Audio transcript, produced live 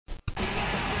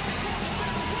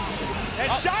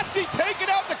And Shotzi taking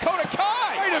out Dakota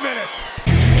Kai. Wait a minute.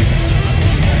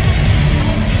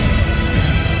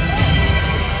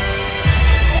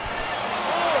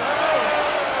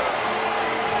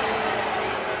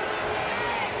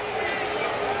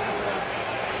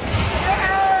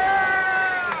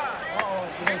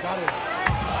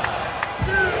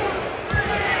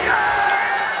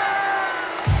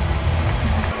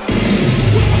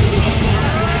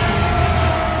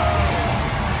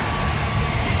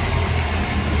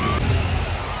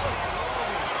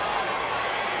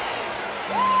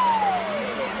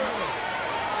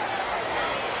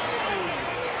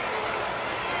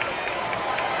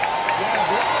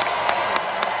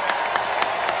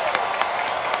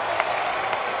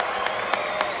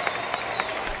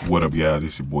 What up, y'all?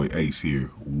 This your boy Ace here.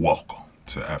 Welcome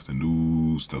to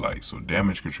Afternoons Delight. So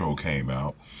Damage CTRL came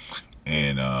out,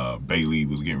 and Bayley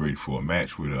was getting ready for a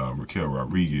match with Raquel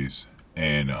Rodriguez.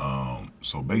 And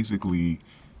so basically,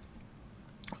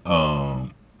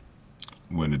 when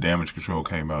the Damage CTRL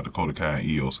came out, Dakota Kai and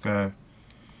Iyo Sky,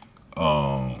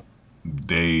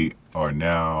 they are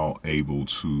now able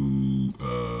to.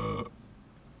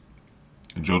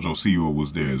 JoJo Siwa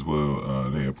was there as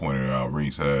well. They appointed her out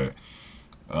ringside.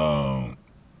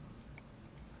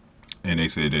 And they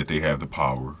said that they have the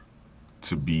power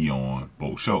to be on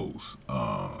both shows,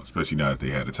 especially now that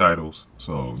they had the titles.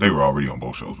 So they were already on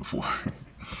both shows before,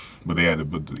 but they had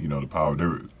the power.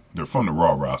 They're from the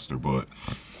Raw roster, but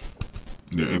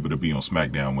they're able to be on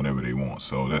SmackDown whenever they want.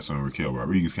 So that's when Raquel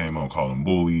Rodriguez came on, called them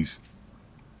bullies,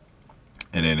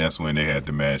 and then that's when they had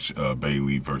the match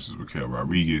Bayley versus Raquel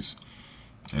Rodriguez.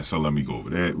 And so let me go over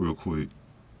that real quick.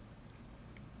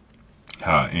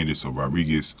 How it ended. So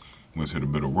Rodriguez went to the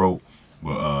middle rope,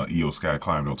 but Iyo Sky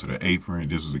climbed onto the apron.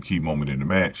 This was a key moment in the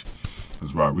match,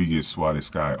 because Rodriguez swatted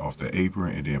Sky off the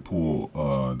apron and then pulled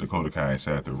Dakota Kai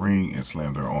inside the ring and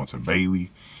slammed her onto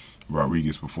Bayley.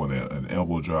 Rodriguez performed an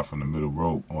elbow drop from the middle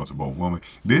rope onto both women.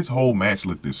 This whole match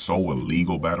looked so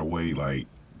illegal, by the way. Like,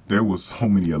 there was so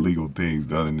many illegal things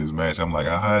done in this match. I'm like,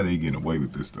 how are they getting away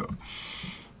with this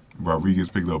stuff? Rodriguez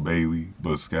picked up Bayley,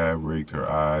 but Sky raked her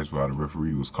eyes while the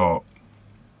referee was caught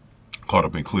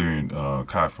up in clearing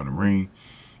Kai from the ring.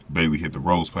 Bayley hit the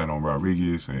rose plant on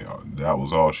Rodriguez, and that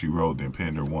was all she wrote. Then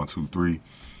pinned her 1, 2, 3.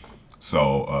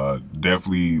 So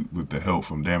definitely with the help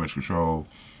from Damage CTRL,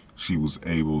 she was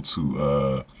able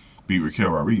to beat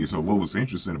Raquel Rodriguez. So what was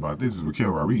interesting about this is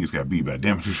Raquel Rodriguez got beat by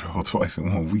Damage CTRL twice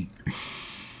in 1 week.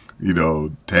 You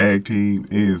know, tag team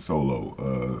and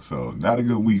solo. So not a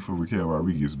good week for Raquel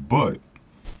Rodriguez, but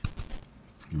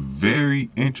very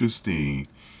interesting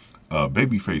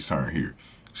babyface turn here.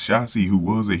 Shotzi, who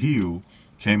was a heel,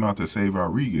 came out to save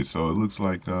Rodriguez. So it looks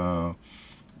like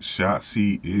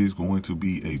Shotzi is going to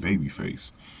be a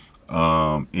babyface.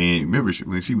 And remember,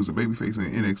 when she was a babyface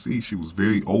in NXT, she was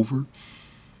very over.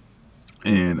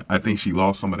 And I think she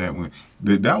lost some of that when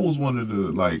that was one of the,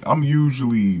 like, I'm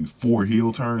usually for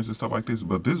heel turns and stuff like this,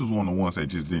 but this was one of the ones that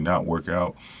just did not work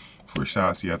out for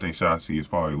Shotzi. I think Shotzi is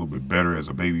probably a little bit better as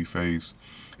a babyface.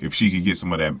 If she could get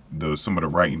some of that, some of the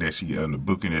writing that she got and the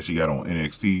booking that she got on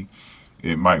NXT,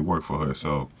 it might work for her.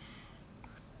 So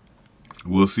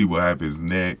we'll see what happens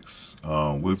next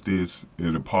with this.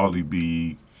 It'll probably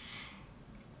be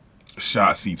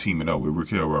Shotzi teaming up with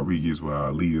Raquel Rodriguez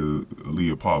while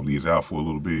Leah probably is out for a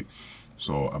little bit.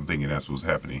 So I'm thinking that's what's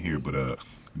happening here. But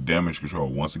Damage CTRL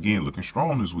once again looking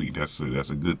strong this week. That's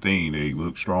a good thing. They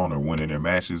look strong. They're winning their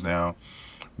matches now.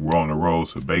 We're on the road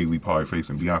to Bayley probably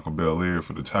facing Bianca Belair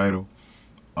for the title,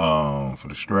 for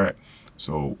the strap.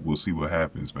 So we'll see what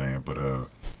happens, man. But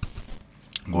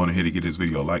going ahead and get this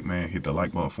video a like, man. Hit the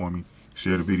like button for me.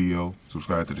 Share the video.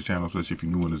 Subscribe to the channel, especially if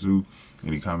you're new in the zoo.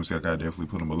 Any comments I got, definitely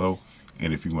put them below.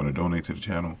 And if you want to donate to the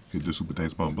channel, hit the super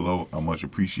thanks button below. I much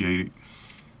appreciate it.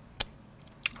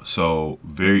 So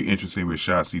very interesting with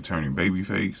Shotzi turning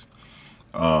babyface.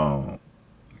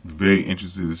 Very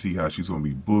interested to see how she's going to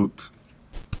be booked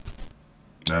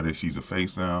now that she's a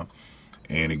face now.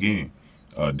 And again,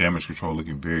 Damage CTRL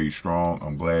looking very strong.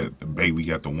 I'm glad Bayley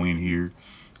got the win here.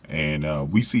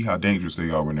 And we see how dangerous they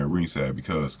are when they're ringside,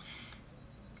 because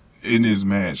in this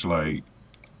match, like,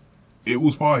 it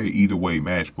was probably an either way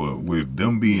match, but with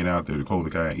them being out there, Dakota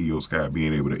Kai and Iyo Sky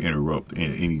being able to interrupt at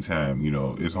any time, you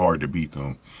know, it's hard to beat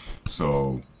them.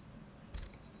 So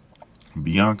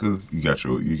Bianca, you got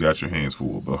your hands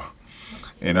full, bro.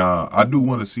 And I do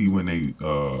want to see when they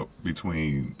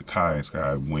between Kai and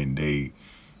Sky, when they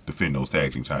defend those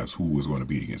tag team titles, who is going to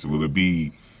be against it. Will it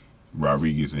be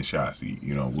Rodriguez and Shotzi?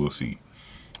 You know, we'll see.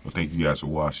 Well, thank you guys for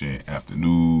watching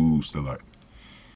Afternoons Delight.